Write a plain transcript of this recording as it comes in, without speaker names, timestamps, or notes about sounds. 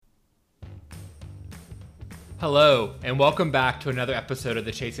Hello, and welcome back to another episode of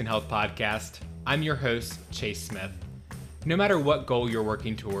the Chasing Health Podcast. I'm your host, Chase Smith. No matter what goal you're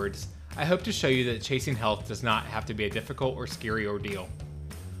working towards, I hope to show you that chasing health does not have to be a difficult or scary ordeal.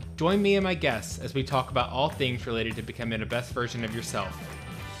 Join me and my guests as we talk about all things related to becoming the best version of yourself.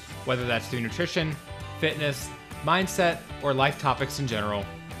 Whether that's through nutrition, fitness, mindset, or life topics in general,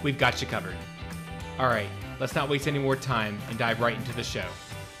 we've got you covered. All right, let's not waste any more time and dive right into the show.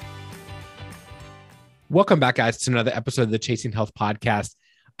 Welcome back, guys, to another episode of the Chasing Health Podcast.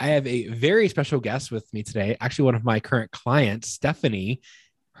 I have a very special guest with me today, actually one of my current clients, Stephanie.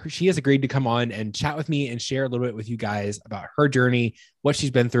 She has agreed to come on and chat with me and share a little bit with you guys about her journey, what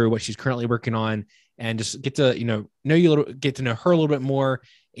she's been through, what she's currently working on, and just get to get to know her a little bit more.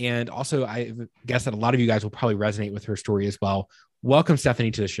 And also, I guess that a lot of you guys will probably resonate with her story as well. Welcome,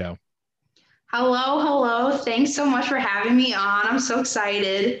 Stephanie, to the show. Hello. Thanks so much for having me on. I'm so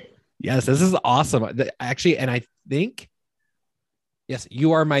excited. Yes, this is awesome. Actually, and I think, yes,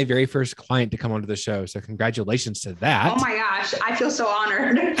 you are my very first client to come onto the show. So congratulations to that. Oh my gosh, I feel so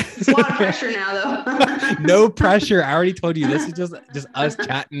honored. It's a lot of pressure now, though. No pressure. I already told you this is just us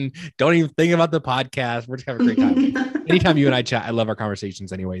chatting. Don't even think about the podcast. We're just having a great time. Anytime you and I chat, I love our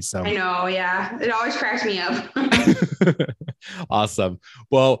conversations anyways. So I know, yeah. It always cracks me up. Awesome.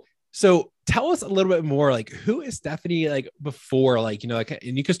 Well, so tell us a little bit more, like, who is Stephanie, like, before, like,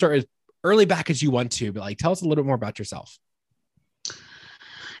 and you can start as early back as you want to, but like, tell us a little bit more about yourself.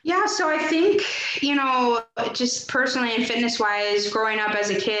 Yeah. So I think, just personally and fitness wise, growing up as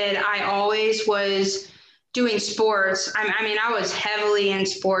a kid, I always was doing sports. I was heavily in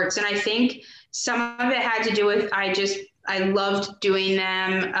sports, and I think some of it had to do with, I loved doing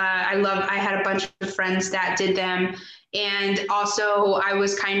them. I had a bunch of friends that did them. And also I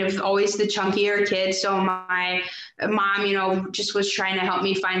was kind of always the chunkier kid. So my mom, just was trying to help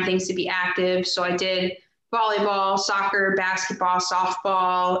me find things to be active. So I did volleyball, soccer, basketball,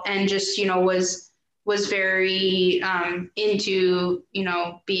 softball, and just, was very into,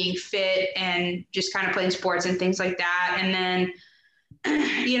 being fit and just kind of playing sports and things like that. And then,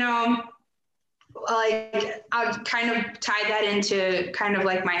 like I would kind of tie that into kind of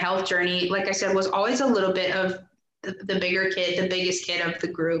like my health journey. Like I said, was always a little bit of the bigger kid, the biggest kid of the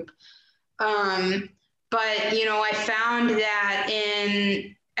group. But, I found that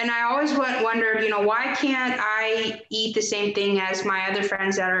and I always wondered, why can't I eat the same thing as my other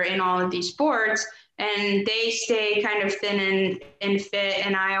friends that are in all of these sports, and they stay kind of thin and fit,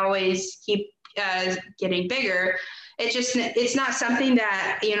 and I always keep getting bigger. It's not something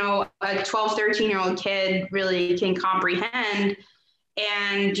that, a 12, 13-year-old kid really can comprehend.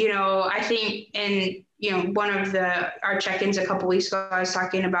 And, I think one of our check-ins a couple weeks ago, I was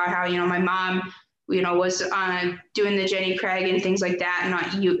talking about how, my mom, was doing the Jenny Craig and things like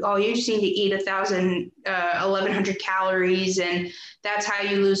that. And you just need to eat 1,100 calories, and that's how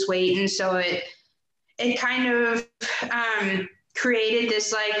you lose weight. And so it kind of created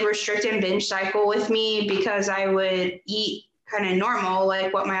this like restrict and binge cycle with me, because I would eat kind of normal,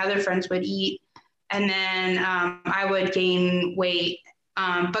 like what my other friends would eat. And then I would gain weight.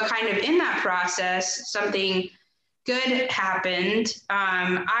 But kind of in that process, something good happened.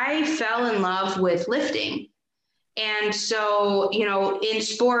 I fell in love with lifting. And so, in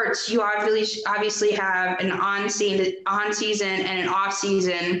sports, you obviously have an on season and an off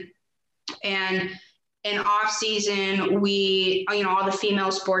season. And in off season, we, all the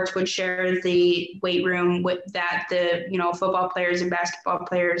female sports would share the weight room with that the, football players and basketball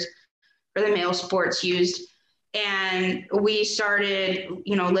players for the male sports used. And we started,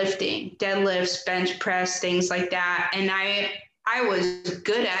 lifting, deadlifts, bench press, things like that. And I was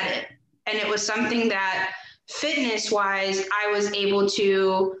good at it. And it was something that fitness wise, I was able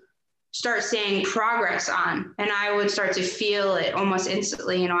to start seeing progress on, and I would start to feel it almost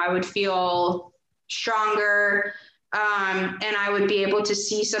instantly. I would feel stronger. And I would be able to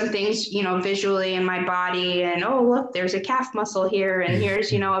see some things, visually in my body, and, oh, look, there's a calf muscle here, and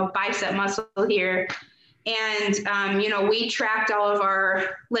here's, a bicep muscle here. And, we tracked all of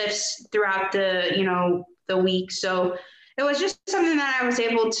our lifts throughout the week. So it was just something that I was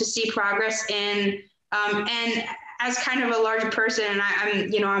able to see progress in. And as kind of a larger person, and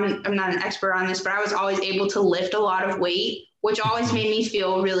I'm not an expert on this, but I was always able to lift a lot of weight, which always made me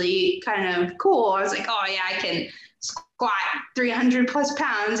feel really kind of cool. I was like, oh yeah, I can squat 300 plus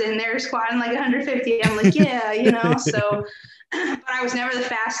pounds, and they're squatting like 150. I'm like, yeah, so, but I was never the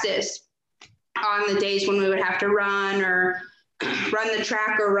fastest on the days when we would have to run the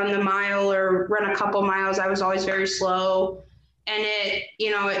track or run the mile or run a couple miles. I was always very slow. And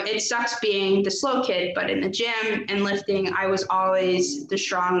it sucks being the slow kid, but in the gym and lifting, I was always the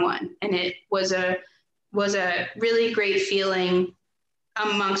strong one. And it was a was a really great feeling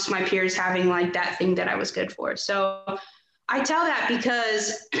amongst my peers having like that thing that I was good for. So I tell that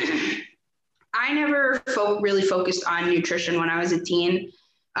because I never really focused on nutrition when I was a teen.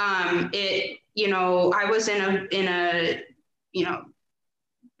 I was in a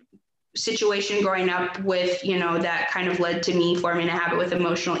situation growing up with, that kind of led to me forming a habit with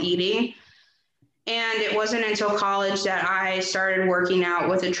emotional eating. And it wasn't until college that I started working out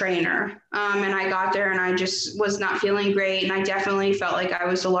with a trainer. And I got there and I just was not feeling great. And I definitely felt like I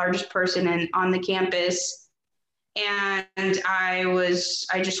was the largest person on the campus. And I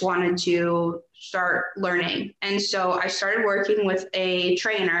just wanted to start learning. And so I started working with a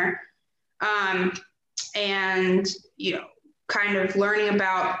trainer, and, kind of learning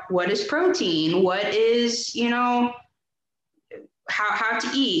about what is protein, what is, how to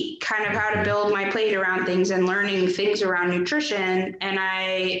eat, kind of how to build my plate around things and learning things around nutrition. And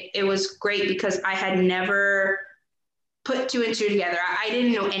it was great because I had never put two and two together. I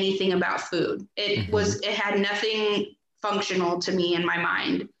didn't know anything about food. It had nothing functional to me in my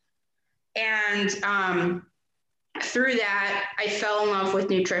mind. And through that, I fell in love with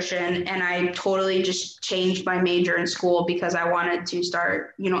nutrition, and I totally just changed my major in school because I wanted to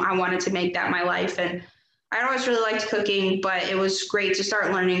start, I wanted to make that my life. And I always really liked cooking, but it was great to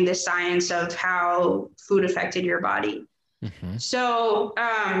start learning the science of how food affected your body. So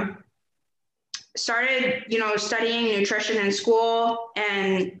started, studying nutrition in school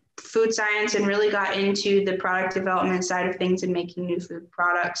and food science, and really got into the product development side of things and making new food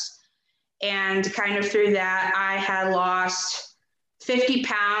products. And kind of through that, I had lost 50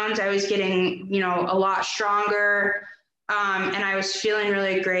 pounds. I was getting, a lot stronger. And I was feeling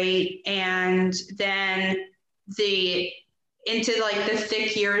really great. And then into like the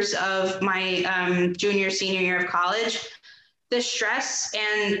thick years of my junior, senior year of college, the stress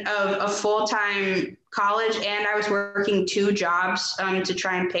and of a full-time college, and I was working 2 jobs to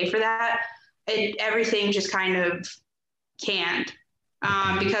try and pay for that. Everything just kind of canned.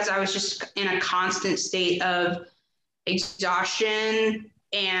 Because I was just in a constant state of exhaustion,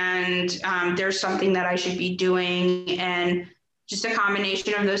 and there's something that I should be doing. And just a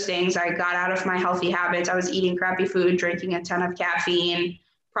combination of those things, I got out of my healthy habits. I was eating crappy food, drinking a ton of caffeine,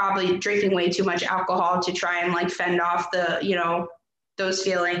 probably drinking way too much alcohol to try and like fend off those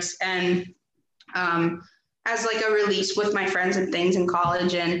feelings. And as like a release with my friends and things in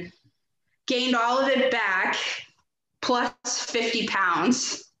college, and gained all of it back, plus 50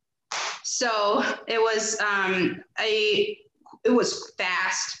 pounds. So it was it was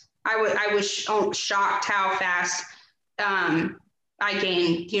fast. I was shocked how fast I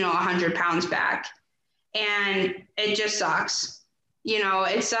gained 100 pounds back, and it just sucks.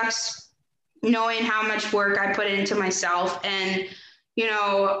 It sucks knowing how much work I put into myself, and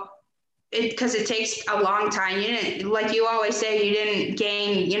because it takes a long time. You didn't, like you always say, you didn't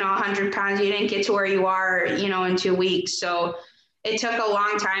gain, 100 pounds. You didn't get to where you are, in 2 weeks. So it took a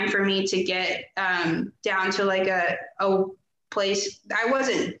long time for me to get down to like a place. I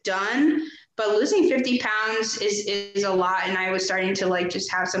wasn't done, but losing 50 pounds is a lot. And I was starting to like just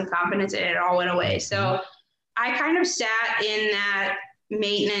have some confidence, and it all went away. So I kind of sat in that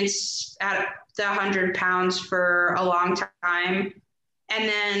maintenance at the 100 pounds for a long time. And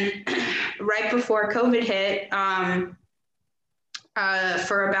then right before COVID hit,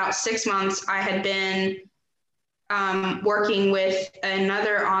 for about 6 months, I had been working with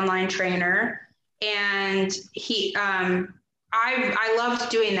another online trainer, and I loved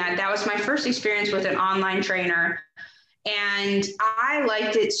doing that. That was my first experience with an online trainer. And I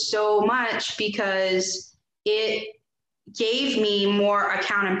liked it so much because it gave me more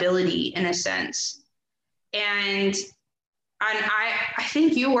accountability in a sense. And I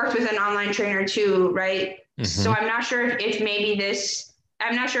think you worked with an online trainer too, right? So I'm not sure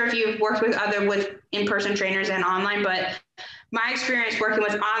I'm not sure if you've worked with in-person trainers and online, but my experience working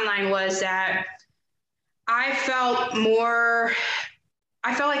with online was that I felt like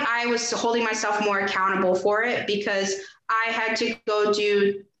I was holding myself more accountable for it, because I had to go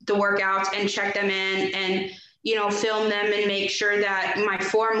do the workouts and check them in and, film them and make sure that my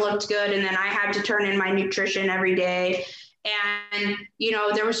form looked good. And then I had to turn in my nutrition every day. And,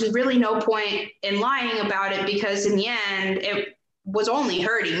 there was really no point in lying about it, because in the end, it was only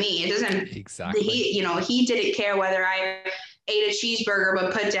hurting me. It doesn't exactly. He didn't care whether I ate a cheeseburger,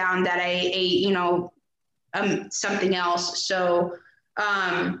 but put down that I ate, something else. So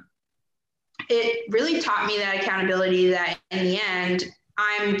it really taught me that accountability, that in the end,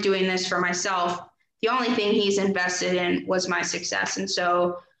 I'm doing this for myself. The only thing he's invested in was my success. And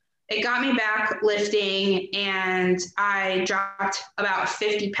so it got me back lifting, and I dropped about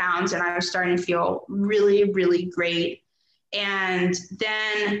 50 pounds, and I was starting to feel really, really great. And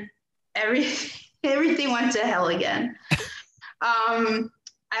then everything went to hell again.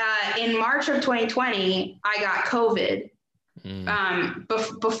 In March of 2020, I got COVID.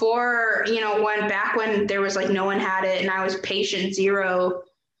 Before, when there was like no one had it and I was patient zero,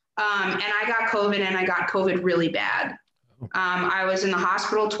 and I got COVID, and I got COVID really bad. I was in the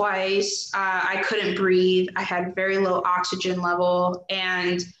hospital twice. I couldn't breathe. I had very low oxygen level,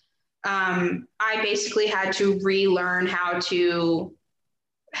 and I basically had to relearn how to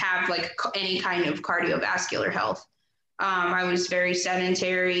have like any kind of cardiovascular health. I was very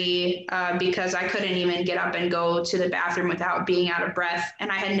sedentary because I couldn't even get up and go to the bathroom without being out of breath.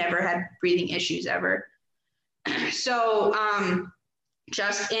 And I had never had breathing issues ever. So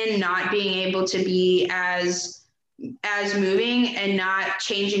just in not being able to be as moving and not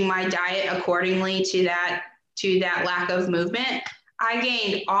changing my diet accordingly to that lack of movement, I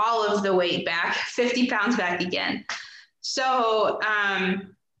gained all of the weight back, 50 pounds back again. So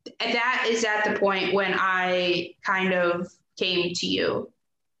that is at the point when I kind of came to you.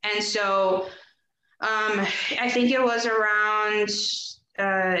 And so I think it was around,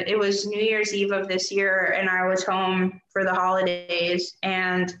 it was New Year's Eve of this year, and I was home for the holidays,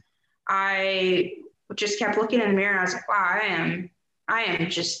 and I just kept looking in the mirror, and I was like, wow, I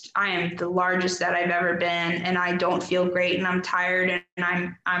am the largest that I've ever been, and I don't feel great, and I'm tired,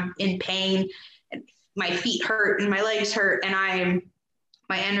 and I'm in pain, and my feet hurt and my legs hurt, and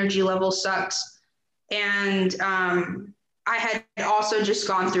my energy level sucks. And I had also just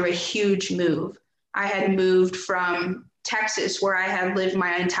gone through a huge move. I had moved from Texas, where I had lived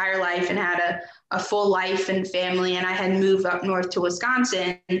my entire life and had a full life and family, and I had moved up north to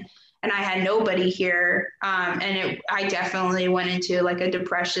Wisconsin, and I had nobody here. I definitely went into like a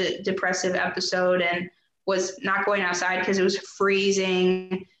depressive episode, and was not going outside because it was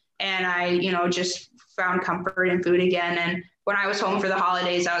freezing. And I, just found comfort in food again. And when I was home for the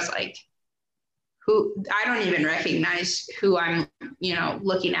holidays, I was like, I don't even recognize who I'm,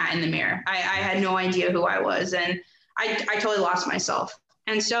 looking at in the mirror. I had no idea who I was. And I totally lost myself.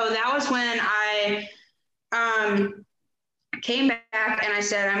 And so that was when I came back and I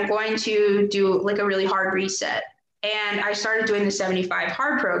said, I'm going to do like a really hard reset. And I started doing the 75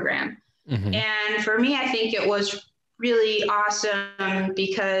 hard program. Mm-hmm. And for me, I think it was really awesome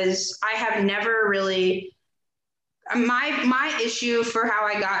because I have never really, my issue for how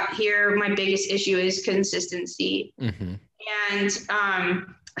I got here, my biggest issue is consistency. Mm-hmm. And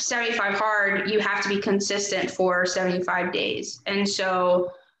 75 hard, you have to be consistent for 75 days. And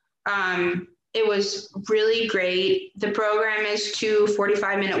so it was really great. The program is 2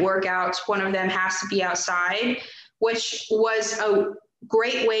 45-minute workouts. One of them has to be outside, which was a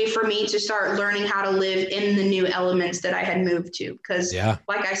great way for me to start learning how to live in the new elements that I had moved to. Because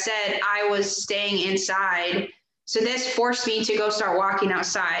like I said, I was staying inside. So this forced me to go start walking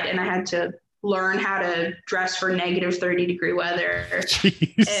outside, and I had to learn how to dress for negative 30-degree weather.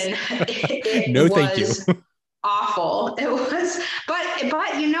 Jeez. And it no, was thank you. Awful. It was,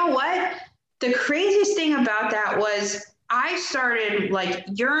 but you know what? The craziest thing about that was I started like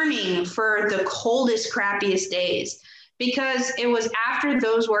yearning for the coldest, crappiest days, because it was after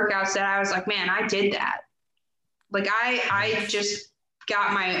those workouts that I was like, man, I did that. Like I just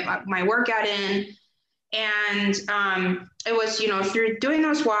got my workout in. And it was, if you're doing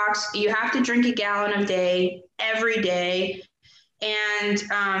those walks, you have to drink a gallon a day every day. And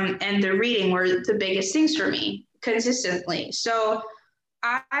the reading were the biggest things for me consistently. So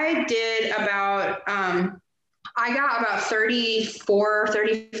I did about, I got about 34,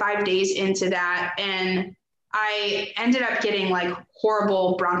 35 days into that. And I ended up getting like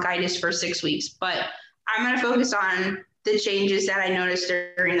horrible bronchitis for 6 weeks, but I'm going to focus on the changes that I noticed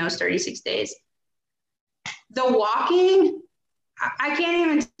during those 36 days. The walking, I can't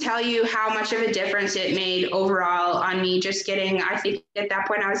even tell you how much of a difference it made overall on me. Just getting, I think at that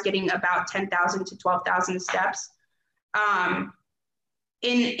point I was getting about 10,000 to 12,000 steps.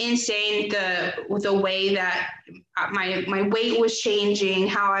 Insane the way that my weight was changing,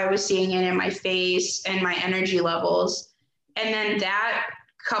 how I was seeing it in my face and my energy levels. And then that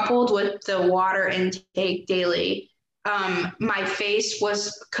coupled with the water intake daily, my face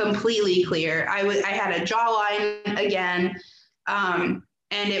was completely clear. I had a jawline again, and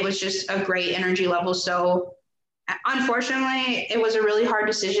it was just a great energy level. So unfortunately, it was a really hard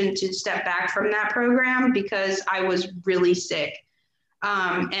decision to step back from that program because I was really sick.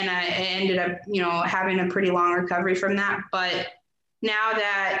 And I ended up, having a pretty long recovery from that. But now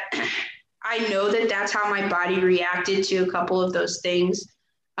that I know that that's how my body reacted to a couple of those things,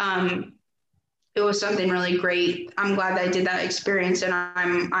 it was something really great. I'm glad that I did that experience, and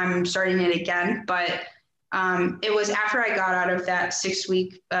I'm starting it again. But it was after I got out of that 6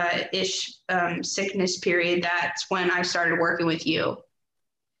 week ish sickness period that's when I started working with you.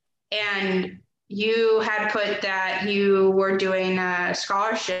 And you had put that you were doing a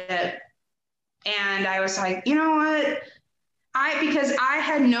scholarship, and I was like, you know what? Because I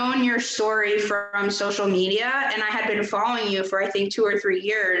had known your story from social media, and I had been following you for I think 2 or 3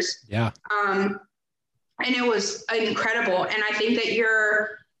 years. Yeah. And it was incredible. And I think that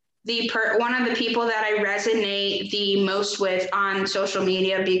you're one of the people that I resonate the most with on social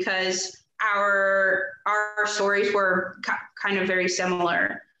media, because our stories were kind of very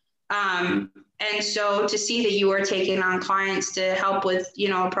similar. And so to see that you were taking on clients to help with,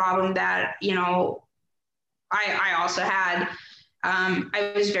 a problem that, I also had,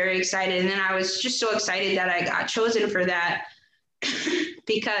 I was very excited. And then I was just so excited that I got chosen for that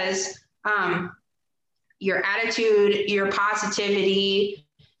because your attitude, your positivity,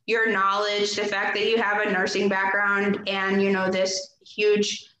 your knowledge, the fact that you have a nursing background and, this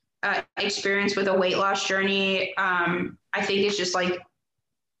huge experience with a weight loss journey, I think it's just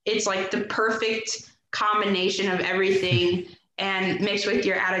it's like the perfect combination of everything. And mixed with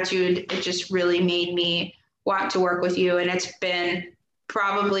your attitude, it just really made me want to work with you. And it's been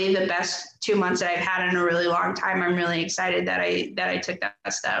probably the best 2 months that I've had in a really long time. I'm really excited that I took that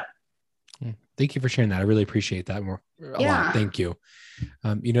step. Thank you for sharing that. I really appreciate that a lot. Thank you.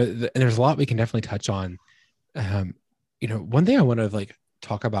 And there's a lot we can definitely touch on. One thing I want to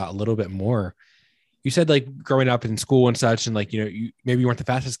talk about a little bit more. You said growing up in school and such, and you maybe you weren't the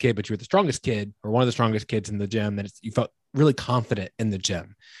fastest kid, but you were the strongest kid or one of the strongest kids in the gym. That you felt really confident in the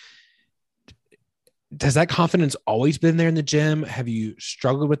gym. Has that confidence always been there in the gym? Have you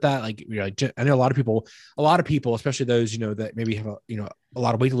struggled with that? I know a lot of people, especially those, that maybe have a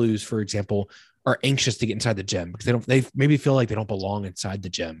lot of weight to lose, for example, are anxious to get inside the gym because they maybe feel like they don't belong inside the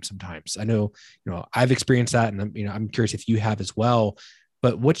gym sometimes. I know, I've experienced that, and I'm curious if you have as well,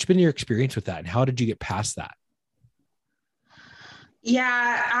 but what's been your experience with that and how did you get past that?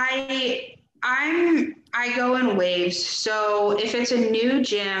 Yeah, I go in waves. So if it's a new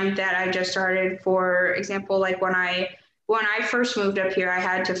gym that I just started, for example, when I first moved up here, I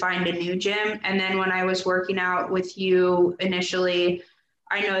had to find a new gym. And then when I was working out with you initially,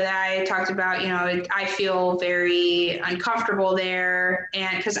 I know that I talked about, I feel very uncomfortable there,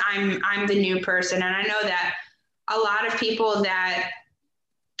 and because I'm the new person. And I know that a lot of people that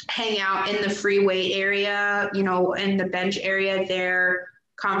hang out in the free weight area, in the bench area, they're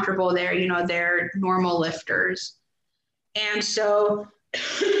comfortable there, they're normal lifters. And so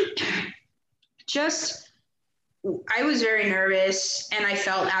I was very nervous and I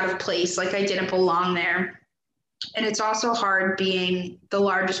felt out of place, like I didn't belong there. And it's also hard being the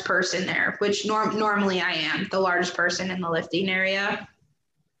largest person there, which normally I am the largest person in the lifting area.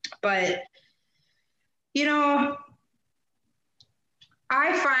 But,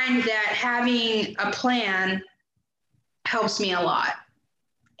 I find that having a plan helps me a lot.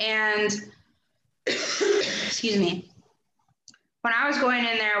 And excuse me, when I was going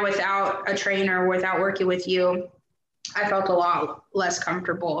in there without a trainer, without working with you, I felt a lot less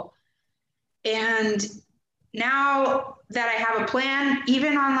comfortable. And now that I have a plan,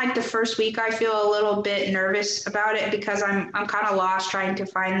 even on the first week, I feel a little bit nervous about it because I'm kind of lost trying to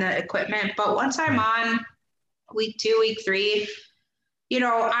find the equipment. But once I'm on week 2, week 3,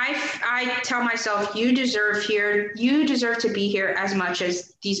 I tell myself, you deserve to be here as much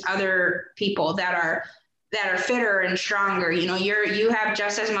as these other people that are fitter and stronger. You have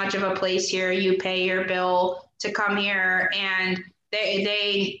just as much of a place here. You pay your bill to come here, and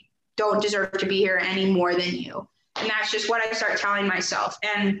they don't deserve to be here any more than you. And that's just what I start telling myself.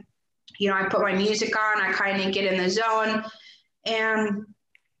 And, I put my music on, I kind of get in the zone, and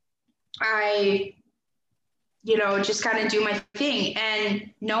I just kind of do my thing.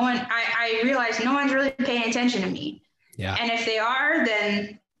 And I realize no one's really paying attention to me. Yeah. And if they are,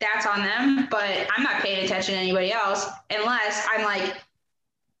 then that's on them, but I'm not paying attention to anybody else unless I'm like,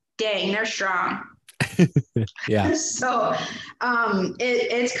 dang, they're strong. Yeah. So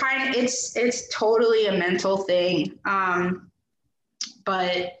it's totally a mental thing.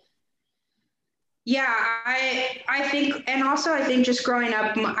 But yeah, I think, and also I think just growing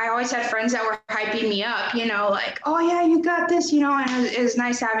up, I always had friends that were hyping me up, oh yeah, you got this, and it was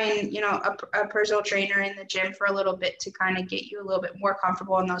nice having, a personal trainer in the gym for a little bit to kind of get you a little bit more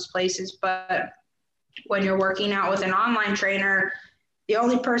comfortable in those places. But when you're working out with an online trainer, the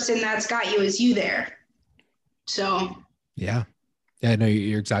only person that's got you is you there. So. Yeah. Yeah, no,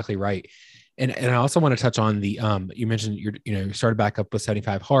 you're exactly right. And I also want to touch on the, you mentioned you started back up with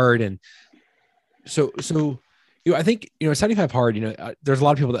 75 hard. And so, I think, 75 hard, there's a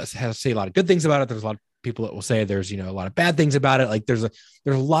lot of people that say a lot of good things about it. There's a lot of people that will say there's, a lot of bad things about it. Like there's a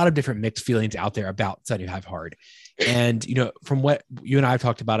lot of different mixed feelings out there about 75 hard. And, from what you and I have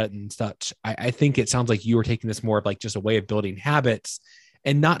talked about it and such, I think it sounds like you were taking this more of like just a way of building habits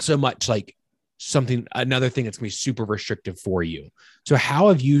and not so much like another thing that's going to be super restrictive for you. So how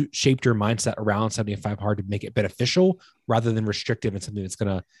have you shaped your mindset around 75 hard to make it beneficial rather than restrictive and something that's going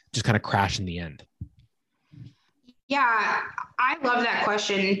to just kind of crash in the end? Yeah, I love that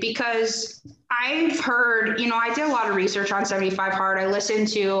question because I've heard, I did a lot of research on 75 hard. I listened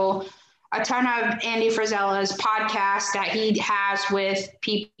to a ton of Andy Frisella's podcast that he has with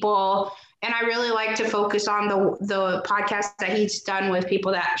people. And I really like to focus on the podcast that he's done with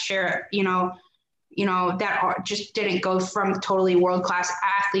people that share, that just didn't go from totally world-class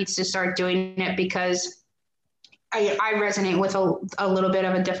athletes to start doing it, because I resonate with a little bit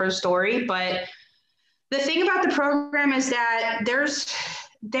of a different story. But the thing about the program is that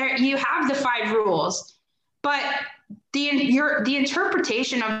you have the 5 rules, but the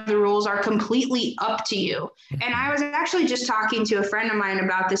interpretation of the rules are completely up to you. And I was actually just talking to a friend of mine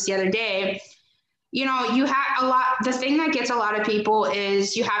about this the other day. You have the thing that gets a lot of people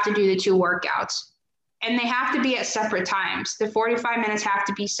is you have to do the 2 workouts, and they have to be at separate times. The 45 minutes have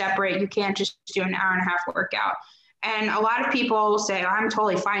to be separate. You can't just do an hour and a half workout. And a lot of people will say, I'm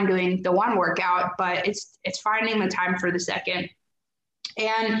totally fine doing the 1 workout, but it's finding the time for the second.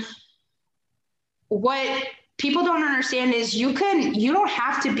 And what people don't understand is you don't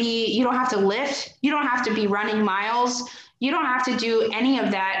have to lift. You don't have to be running miles. You don't have to do any of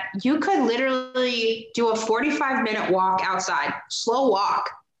that. You could literally do a 45-minute walk outside, slow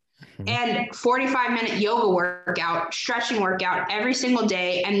walk, and 45-minute yoga workout, stretching workout every single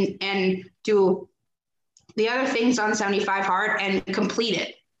day, and do the other things on 75 hard and complete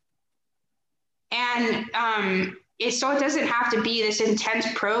it. And so it doesn't have to be this intense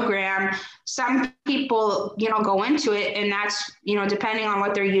program. Some people, go into it, and that's, depending on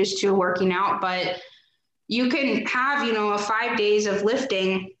what they're used to working out, but you can have, a 5 days of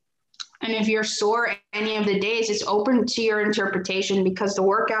lifting. And if you're sore any of the days, it's open to your interpretation, because the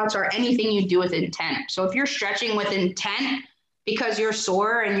workouts are anything you do with intent. So if you're stretching with intent because you're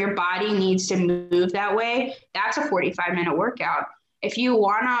sore and your body needs to move that way, that's a 45-minute workout. If you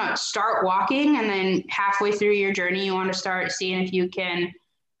want to start walking and then halfway through your journey, you want to start seeing if you can,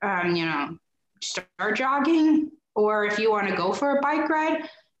 start jogging, or if you want to go for a bike ride,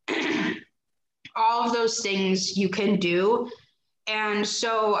 all of those things you can do. And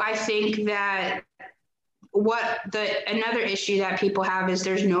so I think that another issue that people have is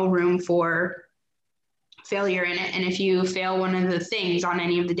there's no room for failure in it. And if you fail one of the things on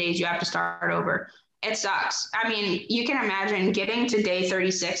any of the days, you have to start over. It sucks. I mean, you can imagine getting to day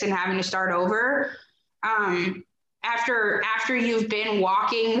 36 and having to start over. After you've been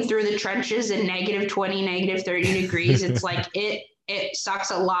walking through the trenches in -20, -30 degrees, it's like, it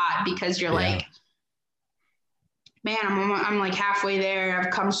sucks a lot, because you're like, man, I'm like halfway there.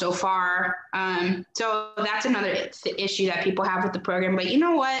 I've come so far. So that's another issue that people have with the program. But you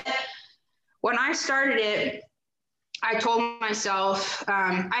know what? When I started it, I told myself,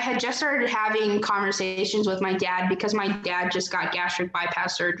 I had just started having conversations with my dad, because my dad just got gastric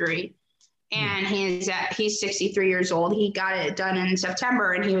bypass surgery, and he's 63 years old. He got it done in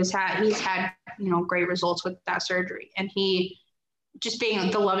September, and he's had great results with that surgery. And he, just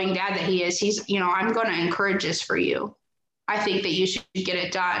being the loving dad that he is, he's, I'm going to encourage this for you. I think that you should get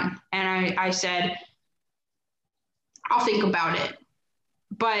it done. And I said, I'll think about it.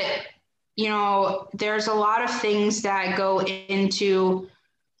 But, there's a lot of things that go into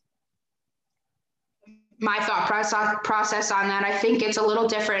my thought process on that. I think it's a little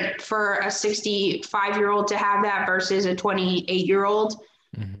different for a 65-year-old to have that versus a 28-year-old.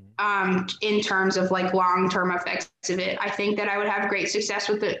 In terms of like long-term effects of it. I think that I would have great success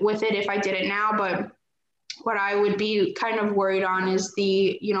with it if I did it now, but what I would be kind of worried on is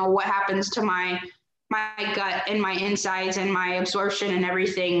what happens to my gut and my insides and my absorption and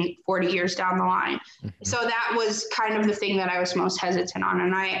everything 40 years down the line. So that was kind of the thing that I was most hesitant on.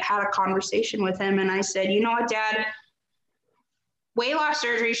 And I had a conversation with him, and I said, you know what, Dad, weight loss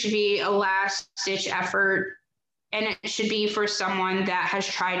surgery should be a last-ditch effort. And it should be for someone that has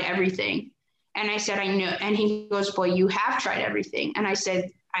tried everything. And I said, I know. And he goes, well, you have tried everything. And I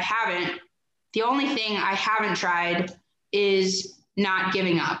said, I haven't. The only thing I haven't tried is not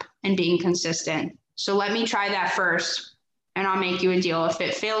giving up and being consistent. So let me try that first, and I'll make you a deal. If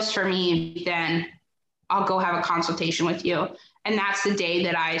it fails for me, then I'll go have a consultation with you. And that's the day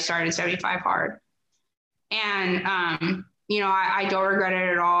that I started 75 Hard. And, I don't regret it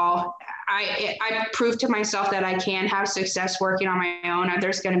at all. I proved to myself that I can have success working on my own.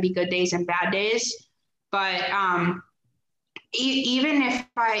 There's going to be good days and bad days, but even if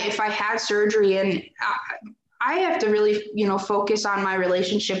I had surgery, and I have to really, focus on my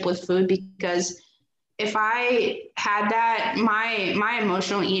relationship with food, because if I had that, my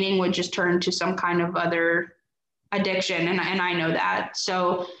emotional eating would just turn to some kind of other addiction. And I know that.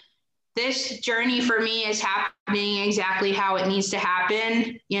 So this journey for me is happening exactly how it needs to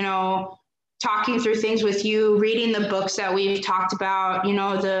happen. Talking through things with you, reading the books that we've talked about,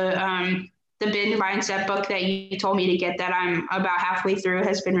 the binge mindset book that you told me to get, that I'm about halfway through,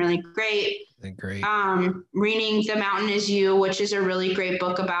 has been really great. Great. Reading The Mountain Is You, which is a really great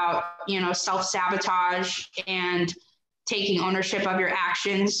book about, self-sabotage and taking ownership of your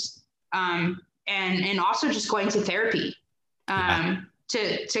actions. And also just going to therapy,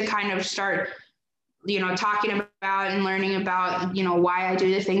 to kind of start, talking about and learning about, why I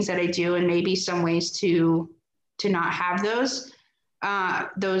do the things that I do, and maybe some ways to not have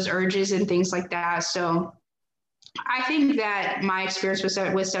those urges and things like that. So I think that my experience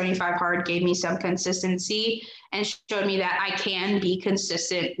with 75 Hard gave me some consistency and showed me that I can be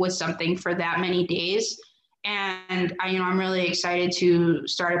consistent with something for that many days. And I'm really excited to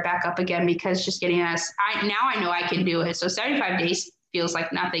start it back up again, because just getting us, now I know I can do it. So 75 days feels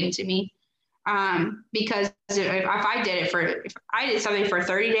like nothing to me. Because if I did something for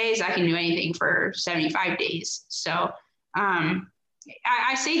 30 days, I can do anything for 75 days. So,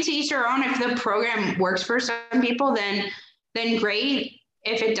 I say to each their own. If the program works for some people, then great.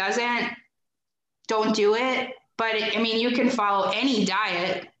 If it doesn't, don't do it. But you can follow any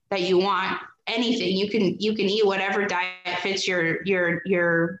diet that you want, anything. You can eat whatever diet fits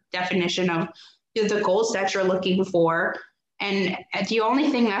your definition of the goals that you're looking for. And the only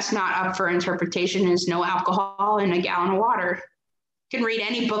thing that's not up for interpretation is no alcohol and a gallon of water. You can read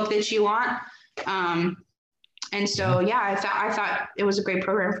any book that you want. And so, I thought it was a great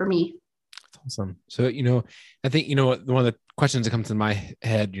program for me. Awesome. So, I think, one of the questions that comes to my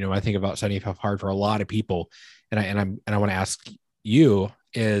head, I think about 75 Hard for a lot of people. And I want to ask you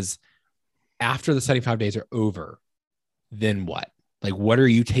is, after the 75 days are over, then what? Like, what are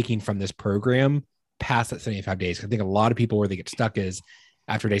you taking from this program past that 75 days? I think a lot of people, where they get stuck is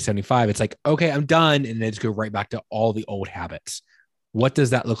after day 75, it's like, okay, I'm done. And they just go right back to all the old habits. What does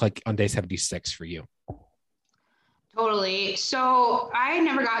that look like on day 76 for you? Totally. So I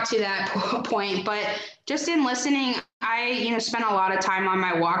never got to that point, but just in listening, I, spent a lot of time on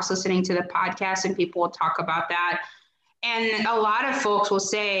my walks listening to the podcast, and people will talk about that. And a lot of folks will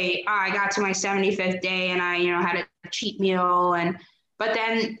say, I got to my 75th day and I, had a cheat meal. But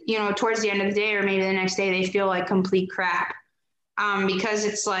then, towards the end of the day, or maybe the next day, they feel like complete crap. Because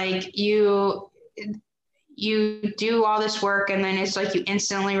it's like you do all this work, and then it's like you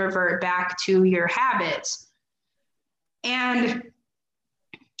instantly revert back to your habits. And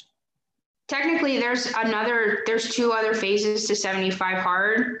technically there's two other phases to 75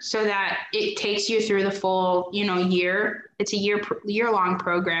 Hard, so that it takes you through the full, year. It's a year-long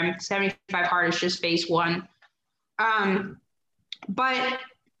program. 75 Hard is just phase one. But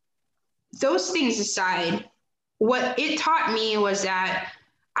those things aside, what it taught me was that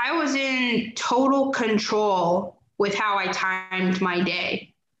I was in total control with how I timed my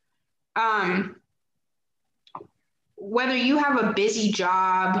day. Whether you have a busy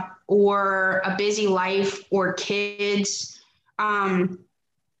job or a busy life or kids,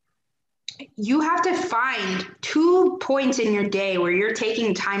 you have to find 2 points in your day where you're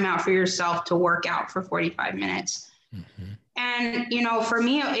taking time out for yourself to work out for 45 minutes. Mm-hmm. And, for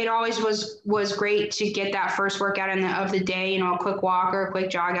me, it always was great to get that first workout of the day, a quick walk or a quick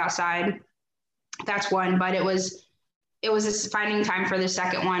jog outside. That's one, but it was finding time for the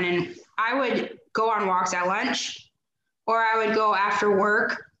second one. And I would go on walks at lunch, or I would go after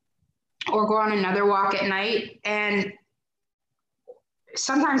work, or go on another walk at night. And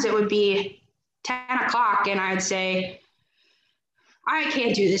sometimes it would be 10 o'clock and I'd say, I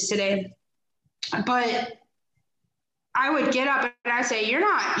can't do this today. But I would get up and I'd say, you're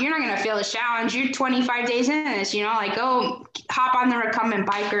not going to feel the challenge. You're 25 days in this, go hop on the recumbent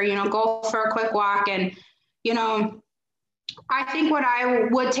bike, or, go for a quick walk. And, I think what I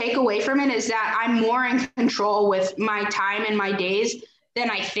would take away from it is that I'm more in control with my time and my days than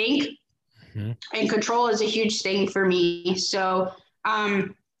I think. Mm-hmm. And control is a huge thing for me. So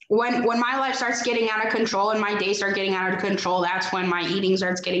when my life starts getting out of control and my days start getting out of control, that's when my eating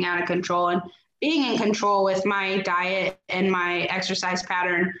starts getting out of control. And being in control with my diet and my exercise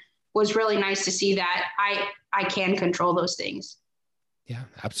pattern was really nice to see that I can control those things. Yeah,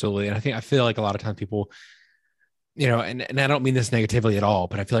 absolutely. And I feel like a lot of times people, and I don't mean this negatively at all,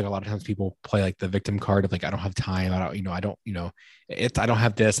 but I feel like a lot of times people play like the victim card of like, I don't have time. I don't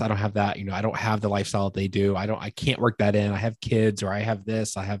have this, I don't have that, I don't have the lifestyle that they do. I can't work that in. I have kids, or I have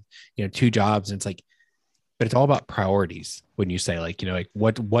this, I have, 2 jobs. And it's like, but it's all about priorities. When you say like, like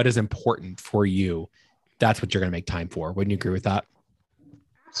what is important for you, that's what you're going to make time for. Wouldn't you agree with that?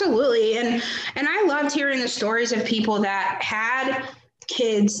 Absolutely. And I loved hearing the stories of people that had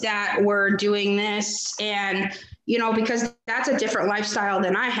kids that were doing this, and because that's a different lifestyle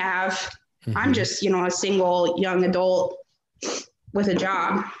than I have. Mm-hmm. I'm just, a single young adult with a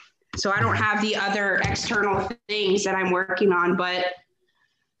job. So I don't have the other external things that I'm working on. But,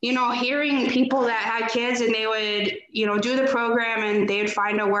 hearing people that had kids and they would, do the program and they would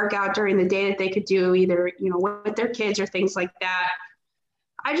find a workout during the day that they could do either, with their kids or things like that.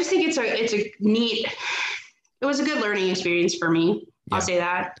 I just think it was a good learning experience for me. Yeah. I'll say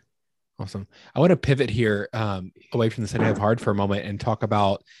that. Awesome. I want to pivot here away from the Setting Life Hard for a moment and talk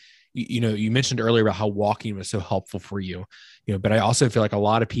about, you mentioned earlier about how walking was so helpful for you, but I also feel like a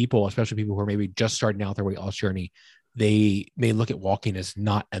lot of people, especially people who are maybe just starting out their weight loss journey, they may look at walking as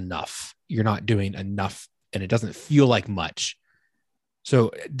not enough. You're not doing enough and it doesn't feel like much.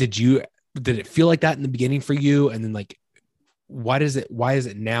 So did it feel like that in the beginning for you? And then like, why is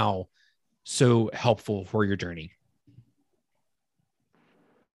it now so helpful for your journey?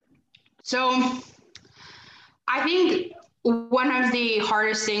 So I think one of the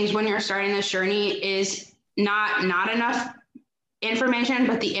hardest things when you're starting this journey is not enough information,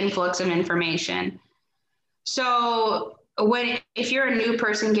 but the influx of information. So if you're a new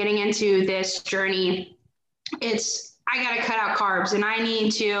person getting into this journey, I got to cut out carbs and I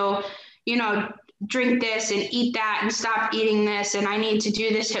need to, drink this and eat that and stop eating this. And I need to do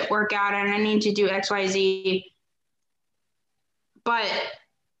this HIIT workout and I need to do XYZ. But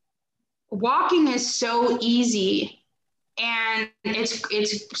walking is so easy, and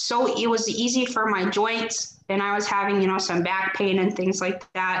it was easy for my joints, and I was having, some back pain and things like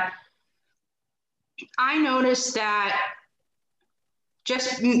that. I noticed that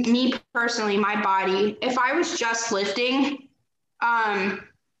just me personally, my body, if I was just lifting,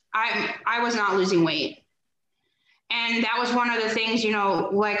 I was not losing weight. And that was one of the things,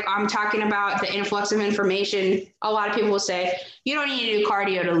 like I'm talking about the influx of information. A lot of people will say, you don't need to do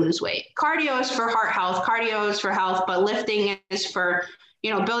cardio to lose weight. Cardio is for heart health. Cardio is for health, but lifting is for,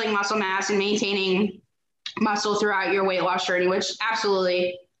 building muscle mass and maintaining muscle throughout your weight loss journey, which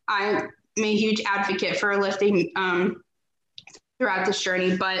absolutely, I'm a huge advocate for lifting throughout this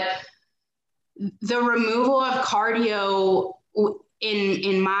journey. But the removal of cardio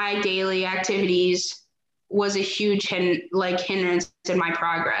in my daily activities was a huge hindrance in my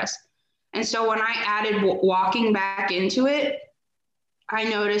progress. And so when I added walking back into it, I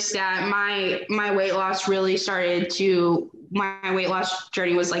noticed that my weight loss really my weight loss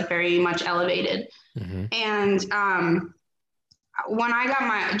journey was like very much elevated. Mm-hmm. And when I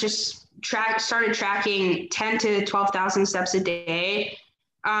got started tracking 10 to 12,000 steps a day,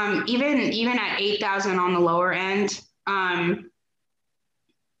 even at 8,000 on the lower end,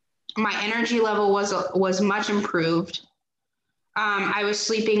 my energy level was much improved. I was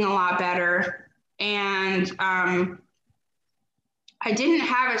sleeping a lot better, and I didn't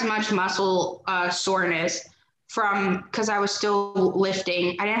have as much muscle soreness because I was still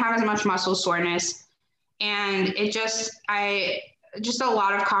lifting. I didn't have as much muscle soreness, and it just a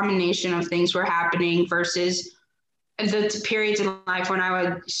lot of combination of things were happening versus the periods in life when I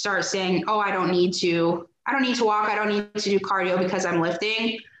would start saying, oh, I don't need to walk. I don't need to do cardio because I'm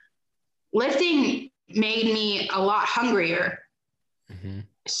lifting. Lifting made me a lot hungrier. Mm-hmm.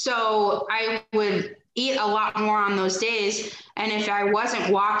 So I would eat a lot more on those days. And if I wasn't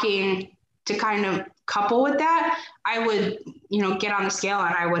walking to kind of couple with that, I would, get on the scale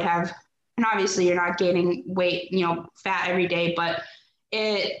and I would have, and obviously you're not gaining weight, fat every day, but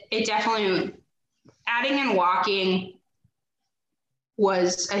it definitely, adding and walking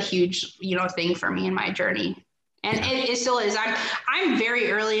was a huge, thing for me in my journey. And it still is. I'm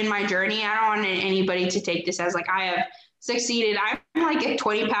very early in my journey. I don't want anybody to take this as like I have succeeded. I'm like a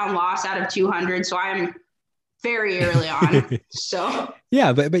 20-pound loss out of 200. So I'm very early on. So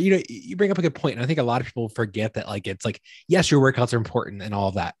yeah, but you bring up a good point. And I think a lot of people forget that like, it's like, yes, your workouts are important and all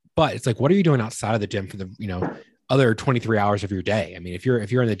of that, but it's like, what are you doing outside of the gym for the, other 23 hours of your day? I mean, if you're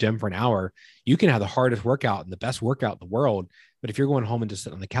in the gym for an hour, you can have the hardest workout and the best workout in the world. But if you're going home and just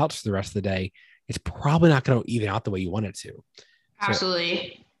sit on the couch for the rest of the day, it's probably not going to even out the way you want it to.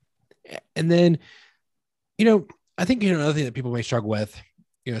 Absolutely. So, and then, I think, another thing that people may struggle with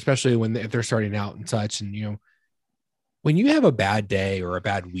especially if they're starting out and such. And, when you have a bad day or a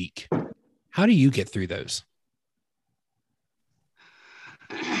bad week, how do you get through those?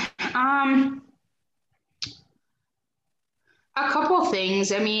 A couple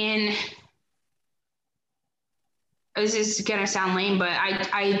things. I mean, this is going to sound lame, but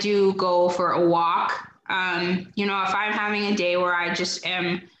I do go for a walk. If I'm having a day where I just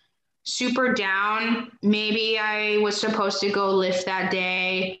am super down, maybe I was supposed to go lift that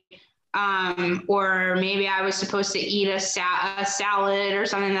day. Or maybe I was supposed to eat a salad or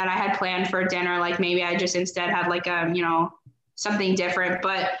something that I had planned for dinner. Like maybe I just instead had like something different.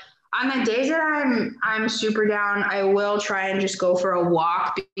 But on the days that I'm super down, I will try and just go for a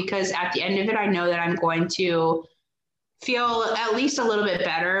walk, because at the end of it, I know that I'm going to feel at least a little bit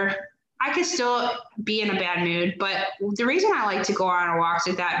better. I could still be in a bad mood, but the reason I like to go on walks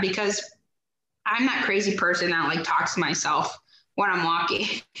like that, because I'm that crazy person that like talks to myself when I'm walking.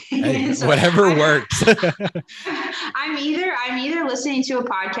 Hey, so whatever works. I'm either listening to a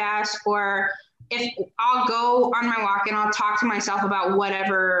podcast, or if I'll go on my walk and I'll talk to myself about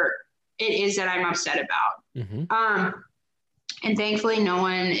whatever it is that I'm upset about. Mm-hmm. And thankfully no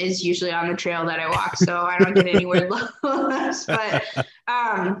one is usually on the trail that I walk, so I don't get any weird looks. But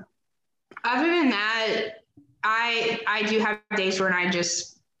other than that, I do have days when I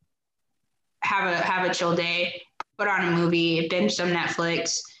just have a chill day, put on a movie, binge some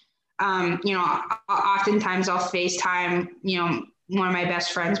Netflix. Oftentimes I'll FaceTime, one of my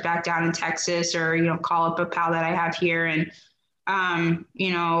best friends back down in Texas, or, call up a pal that I have here. And,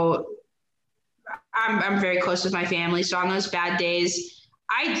 I'm very close with my family. So on those bad days,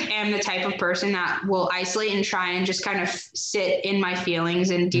 I am the type of person that will isolate and try and just kind of sit in my feelings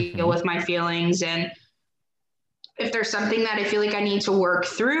and deal with my feelings. And if there's something that I feel like I need to work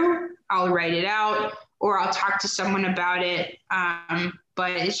through, I'll write it out, or I'll talk to someone about it.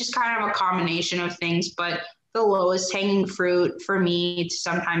 But it's just kind of a combination of things. But the lowest hanging fruit for me to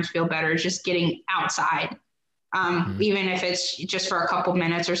sometimes feel better is just getting outside, even if it's just for a couple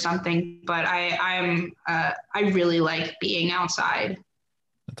minutes or something. But I really like being outside.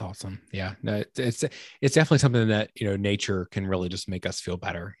 That's awesome. Yeah, no, it's definitely something that, nature can really just make us feel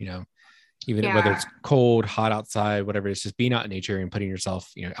better, even whether it's cold, hot outside, whatever. It's just being out in nature and putting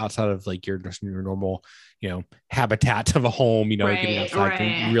yourself, outside of like your normal, habitat of a home, getting outside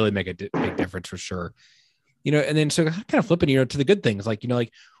can really make a big difference for sure. And then so kind of flipping, to the good things, like,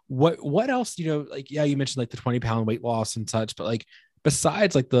 what else, you mentioned like the 20-pound weight loss and such, but like,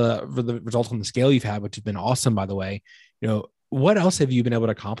 besides like the results on the scale you've had, which has been awesome, by the way, what else have you been able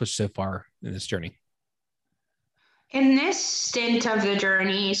to accomplish so far in this journey? In this stint of the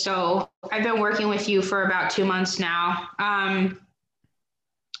journey, so I've been working with you for about 2 months now. I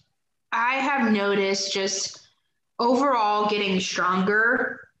have noticed just overall getting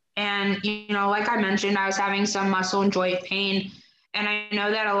stronger. And, like I mentioned, I was having some muscle and joint pain. And I know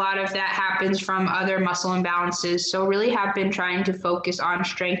that a lot of that happens from other muscle imbalances. So really have been trying to focus on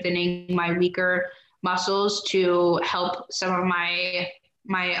strengthening my weaker muscles to help some of my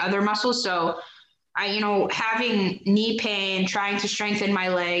other muscles. So having knee pain, trying to strengthen my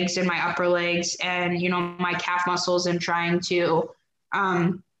legs and my upper legs and, my calf muscles, and trying to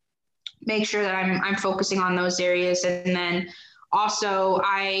make sure that I'm focusing on those areas. And then also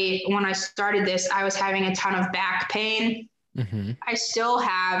when I started this, I was having a ton of back pain. Mm-hmm. I still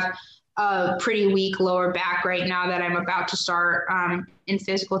have a pretty weak lower back right now that I'm about to start in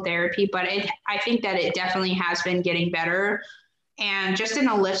physical therapy, but I think that it definitely has been getting better. And just in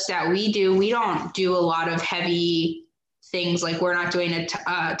the lifts that we don't do a lot of heavy things. Like we're not doing a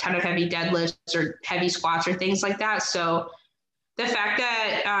ton of heavy deadlifts or heavy squats or things like that. So the fact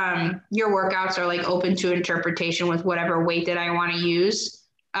that your workouts are like open to interpretation with whatever weight that I want to use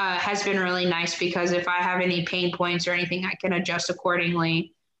has been really nice, because if I have any pain points or anything, I can adjust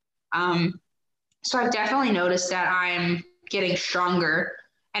accordingly. So I've definitely noticed that I'm getting stronger.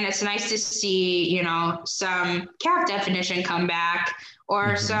 And it's nice to see, some calf definition come back,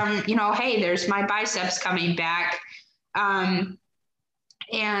 or some, hey, there's my biceps coming back. And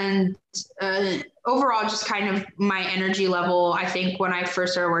overall, just kind of my energy level, I think when I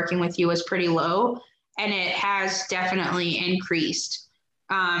first started working with you was pretty low, and it has definitely increased.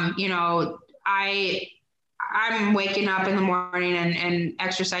 I'm waking up in the morning and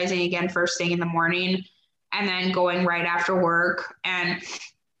exercising again first thing in the morning, and then going right after work. And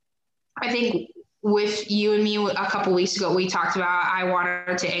I think with you and me a couple weeks ago, we talked about I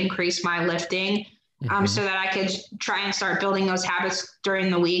wanted to increase my lifting so that I could try and start building those habits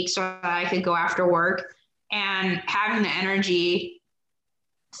during the week so that I could go after work, and having the energy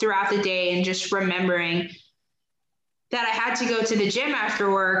throughout the day and just remembering that I had to go to the gym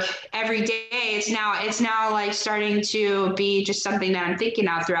after work every day, it's now like starting to be just something that I'm thinking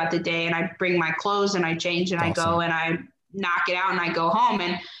out throughout the day. And I bring my clothes and I change and I go and I knock it out and I go home,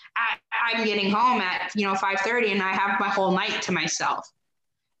 and I'm getting home at 5:30 and I have my whole night to myself.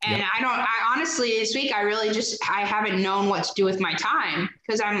 And yep. I honestly, this week, I haven't known what to do with my time,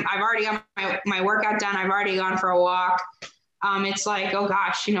 because I've already got my workout done. I've already gone for a walk. It's like, oh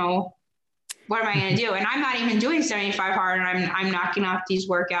gosh, what am I going to do? And I'm not even doing 75 hard, and I'm knocking off these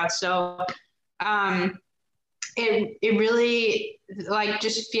workouts. So, it really, like,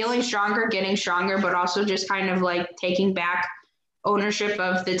 just feeling stronger, getting stronger, but also just kind of like taking back ownership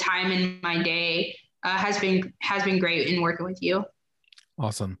of the time in my day, has been great in working with you.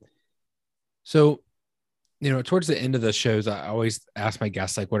 Awesome. So, towards the end of the shows, I always ask my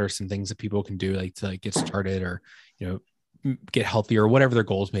guests, like, what are some things that people can do, like, to like get started or, get healthier or whatever their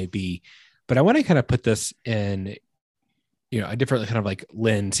goals may be. But I want to kind of put this in, a different kind of like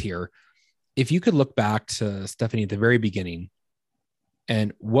lens here. If you could look back to Stephanie at the very beginning,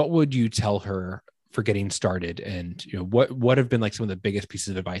 and what would you tell her for getting started? And, what have been like some of the biggest pieces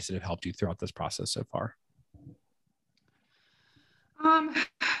of advice that have helped you throughout this process so far?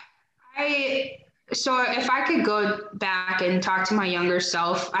 So if I could go back and talk to my younger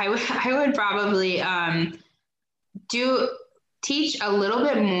self, I would probably teach a little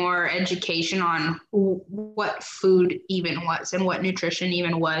bit more education on what food even was and what nutrition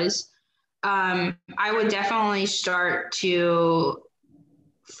even was. I would definitely start to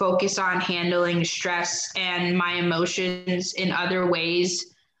focus on handling stress and my emotions in other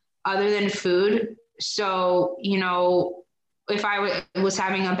ways other than food. So, if I was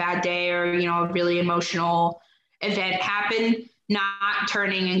having a bad day or, a really emotional event happen, not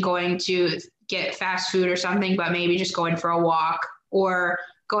turning and going to get fast food or something, but maybe just going for a walk or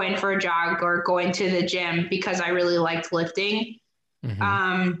going for a jog or going to the gym because I really liked lifting.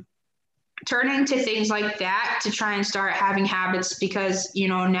 Mm-hmm. Turning to things like that to try and start having habits, because,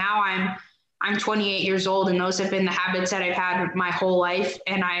 now I'm 28 years old, and those have been the habits that I've had my whole life.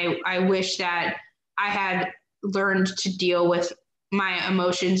 And I wish that I had learned to deal with my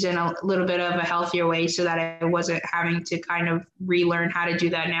emotions in a little bit of a healthier way, so that I wasn't having to kind of relearn how to do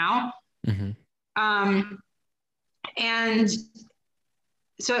that now. Mm-hmm. And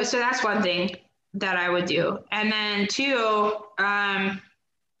so that's one thing that I would do. And then two,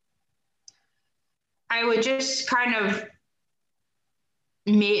 I would just kind of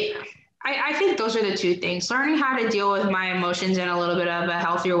I think those are the two things: learning how to deal with my emotions in a little bit of a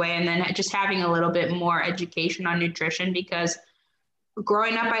healthier way, and then just having a little bit more education on nutrition. Because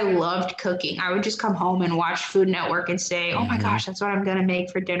growing up, I loved cooking. I would just come home and watch Food Network and say, oh my gosh, that's what I'm going to make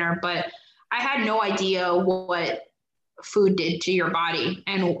for dinner. But I had no idea what food did to your body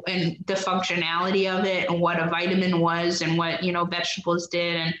and the functionality of it, and what a vitamin was, and what, vegetables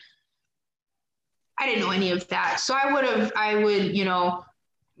did. And I didn't know any of that. So I would,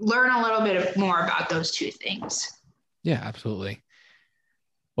 learn a little bit more about those two things. Yeah, absolutely.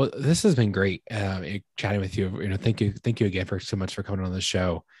 Well, this has been great chatting with you. Thank you again so much for coming on the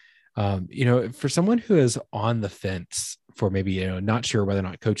show. For someone who is on the fence for maybe, not sure whether or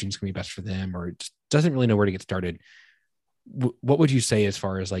not coaching is going to be best for them, or just doesn't really know where to get started, what would you say as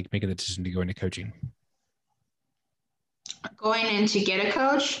far as like making the decision to go into coaching? Going in to get a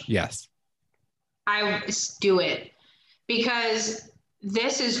coach? Yes. I do it, because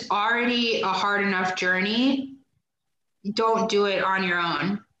this is already a hard enough journey. Don't do it on your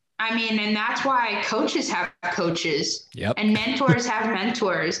own. I mean, and that's why coaches have coaches. Yep. And mentors have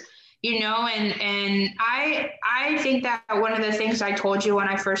mentors, and I think that one of the things I told you when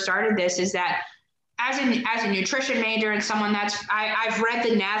I first started this is that as a nutrition major and someone I've read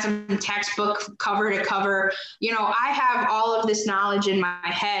the NASM textbook cover to cover, I have all of this knowledge in my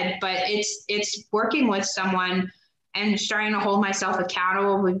head, but it's working with someone and trying to hold myself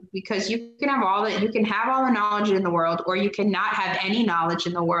accountable, because you can have all the knowledge in the world, or you can not have any knowledge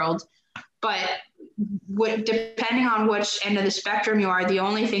in the world. But depending on which end of the spectrum you are, the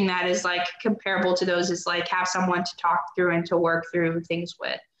only thing that is like comparable to those is like have someone to talk through and to work through things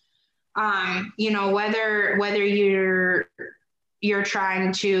with. Whether you're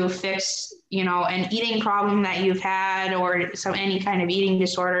trying to fix, an eating problem that you've had, or any kind of eating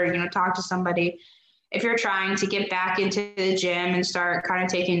disorder, talk to somebody. If you're trying to get back into the gym and start kind of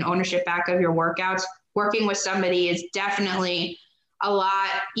taking ownership back of your workouts, working with somebody is definitely a lot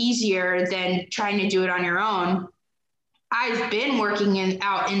easier than trying to do it on your own. I've been working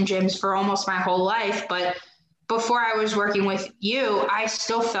out in gyms for almost my whole life, but before I was working with you, I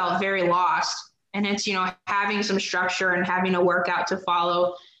still felt very lost. And it's, having some structure and having a workout to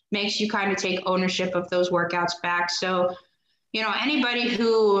follow makes you kind of take ownership of those workouts back. So, anybody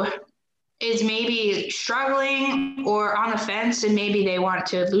who is maybe struggling or on the fence and maybe they want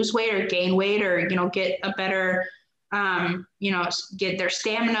to lose weight or gain weight or, get a better, get their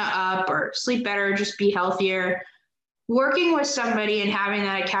stamina up or sleep better, just be healthier, working with somebody and having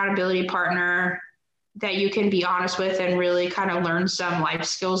that accountability partner that you can be honest with and really kind of learn some life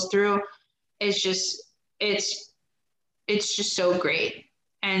skills through is just, it's just so great.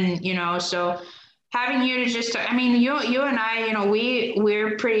 And, so having you to just, you and I,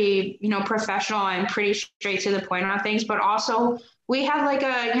 we're pretty, professional and pretty straight to the point on things, but also we had like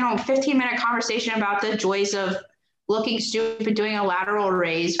a, 15-minute conversation about the joys of looking stupid doing a lateral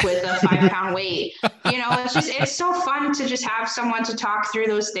raise with a 5-pound weight. It's so fun to just have someone to talk through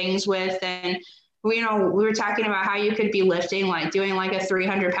those things with. And, we were talking about how you could be lifting, like doing like a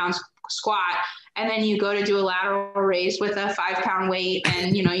 300-pound squat, and then you go to do a lateral raise with a 5-pound weight,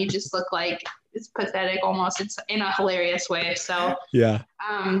 and you just look like it's pathetic almost. It's in a hilarious way. So yeah,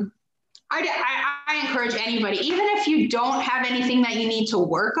 I encourage anybody, even if you don't have anything that you need to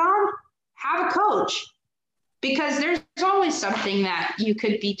work on, have a coach, because there's always something that you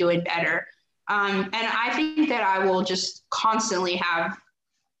could be doing better. And I think that I will just constantly have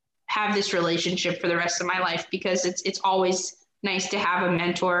this relationship for the rest of my life, because it's always nice to have a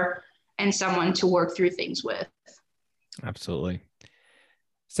mentor and someone to work through things with. Absolutely.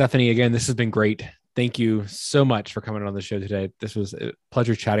 Stephanie, again, this has been great. Thank you so much for coming on the show today. This was a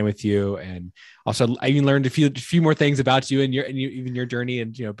pleasure chatting with you. And also I even learned a few more things about you and even your journey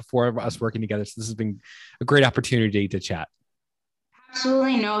and, before us working together. So this has been a great opportunity to chat.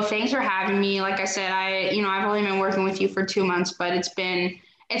 Absolutely. No, thanks for having me. Like I said, I've only been working with you for 2 months, but it's been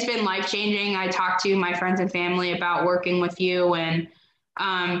life-changing. I talked to my friends and family about working with you, and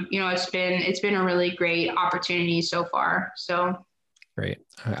it's been a really great opportunity so far. So great.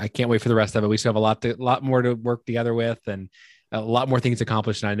 I can't wait for the rest of it. We still have a lot more to work together with, and a lot more things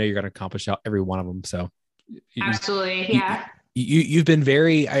accomplished. And I know you're going to accomplish every one of them. So absolutely. Yeah. You've been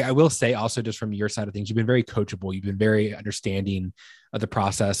very, I will say also just from your side of things, you've been very coachable. You've been very understanding of the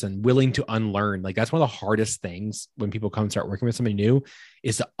process and willing to unlearn. Like that's one of the hardest things when people come and start working with somebody new,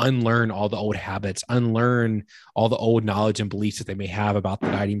 is to unlearn all the old habits, unlearn all the old knowledge and beliefs that they may have about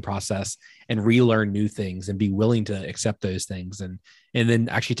the dieting process, and relearn new things and be willing to accept those things and then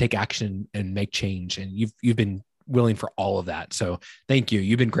actually take action and make change. And you've been willing for all of that. So thank you.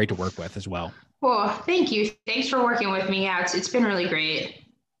 You've been great to work with as well. Well, thank you. Thanks for working with me. Yeah, it's been really great.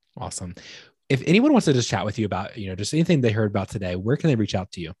 Awesome. If anyone wants to just chat with you about, just anything they heard about today, where can they reach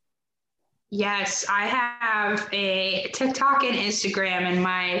out to you? Yes, I have a TikTok and Instagram, and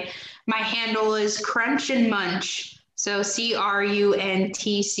my handle is Crunch and Munch. So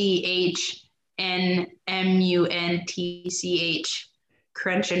CRUNCHNMUNTCH.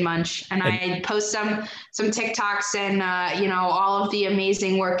 Crunch and Munch. And I post some TikToks and, all of the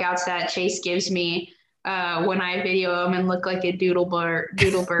amazing workouts that Chase gives me when I video them and look like a doodle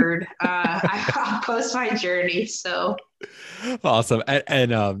bird. I'll post my journey. So awesome.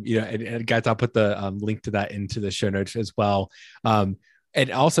 And guys, I'll put the link to that into the show notes as well. And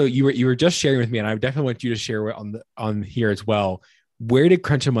also you were just sharing with me, and I definitely want you to share on here as well. Where did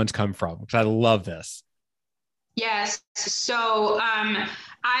Crunch and Munch come from? Because I love this. Yes. So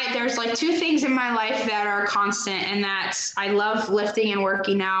there's like 2 things in my life that are constant, and that's I love lifting and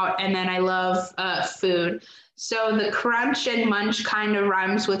working out, and then I love food. So the Crunch and Munch kind of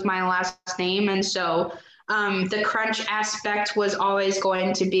rhymes with my last name. And so the crunch aspect was always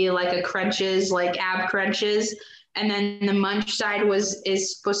going to be like a crunches, like ab crunches. And then the munch side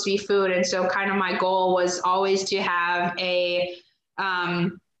is supposed to be food. And so kind of my goal was always to have a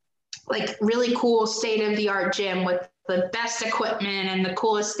like really cool state-of-the-art gym with the best equipment and the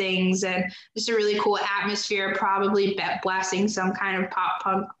coolest things, and just a really cool atmosphere, probably blasting some kind of pop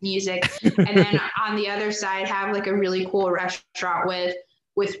punk music. And then on the other side, have like a really cool restaurant with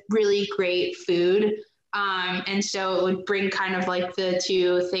really great food. And so it would bring kind of like the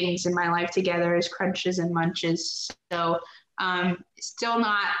 2 things in my life together as crunches and munches. So still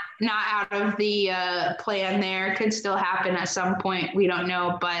not out of the plan there. Could still happen at some point. We don't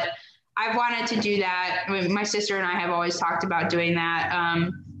know, but I've wanted to do that. I mean, my sister and I have always talked about doing that.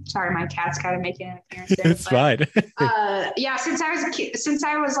 Sorry, my cat's kind of making an appearance there. It's fine. Yeah, since I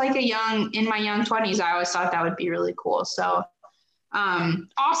was like in my young 20s, I always thought that would be really cool. So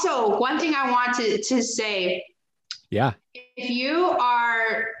also one thing I want to say, yeah,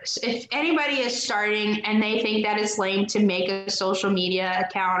 if anybody is starting and they think that it's lame to make a social media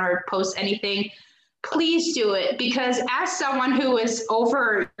account or post anything, please do it. Because as someone who is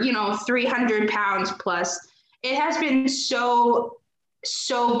over, 300 pounds plus, it has been so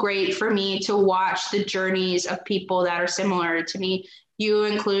so great for me to watch the journeys of people that are similar to me, you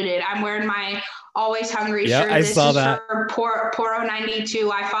included. I'm wearing my Always Hungry shirt. I saw that. For Poro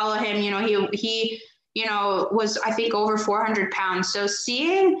 92. I follow him. He was, I think, over 400 pounds. So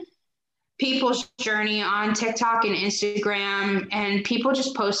seeing people's journey on TikTok and Instagram, and people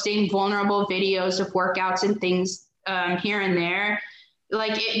just posting vulnerable videos of workouts and things here and there,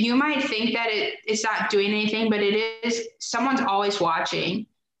 like you might think that it's not doing anything, but it is. Someone's always watching.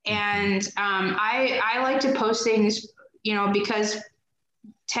 And I like to post things, because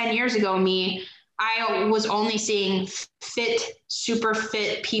 10 years ago, I was only seeing super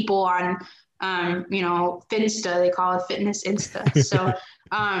fit people on, Finsta, they call it Fitness Insta. So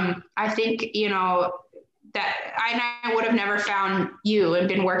I think, that I would have never found you and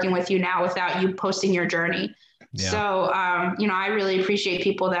been working with you now without you posting your journey. Yeah. So, I really appreciate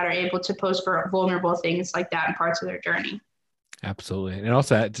people that are able to post for vulnerable things like that in parts of their journey. Absolutely. And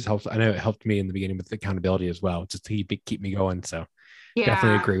also it just helps. I know it helped me in the beginning with accountability as well, just to keep me going. So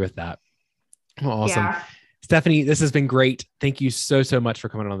definitely agree with that. Well, awesome. Yeah. Stephanie, this has been great. Thank you so much for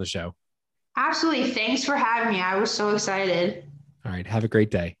coming on the show. Absolutely. Thanks for having me. I was so excited. All right. Have a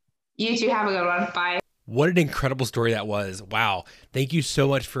great day. You too. Have a good one. Bye. What an incredible story that was. Wow. Thank you so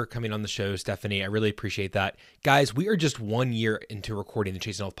much for coming on the show, Stephanie. I really appreciate that. Guys, we are just 1 year into recording the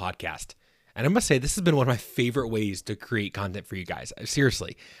Chasing Health podcast. And I must say, this has been one of my favorite ways to create content for you guys.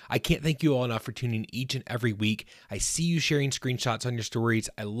 Seriously, I can't thank you all enough for tuning in each and every week. I see you sharing screenshots on your stories.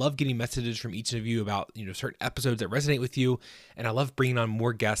 I love getting messages from each of you about, certain episodes that resonate with you. And I love bringing on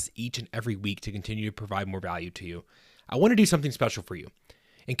more guests each and every week to continue to provide more value to you. I want to do something special for you.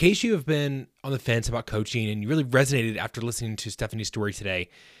 In case you have been on the fence about coaching and you really resonated after listening to Stephanie's story today,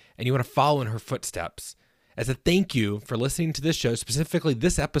 and you want to follow in her footsteps, as a thank you for listening to this show, specifically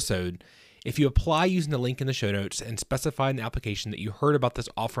this episode, if you apply using the link in the show notes and specify in the application that you heard about this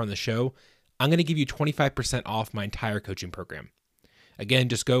offer on the show, I'm going to give you 25% off my entire coaching program. Again,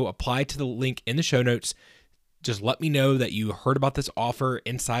 just go apply to the link in the show notes. Just let me know that you heard about this offer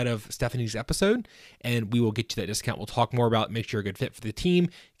inside of Stephanie's episode, and we will get you that discount. We'll talk more about it, make sure you're a good fit for the team,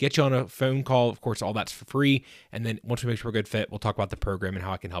 get you on a phone call. Of course, all that's for free. And then once we make sure we're a good fit, we'll talk about the program and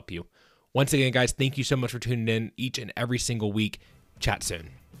how I can help you. Once again, guys, thank you so much for tuning in each and every single week. Chat soon.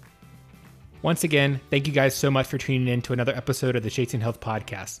 Once again, thank you guys so much for tuning in to another episode of the Chasing Health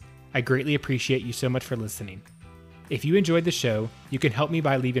podcast. I greatly appreciate you so much for listening. If you enjoyed the show, you can help me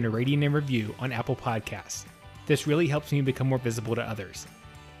by leaving a rating and review on Apple Podcasts. This really helps me become more visible to others.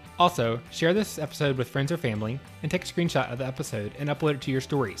 Also, share this episode with friends or family and take a screenshot of the episode and upload it to your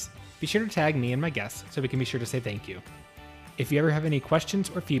stories. Be sure to tag me and my guests so we can be sure to say thank you. If you ever have any questions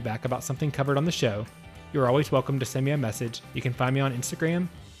or feedback about something covered on the show, you're always welcome to send me a message. You can find me on Instagram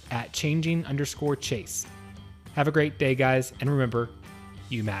at changing_chase. Have a great day, guys, and remember,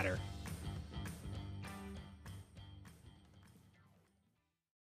 you matter.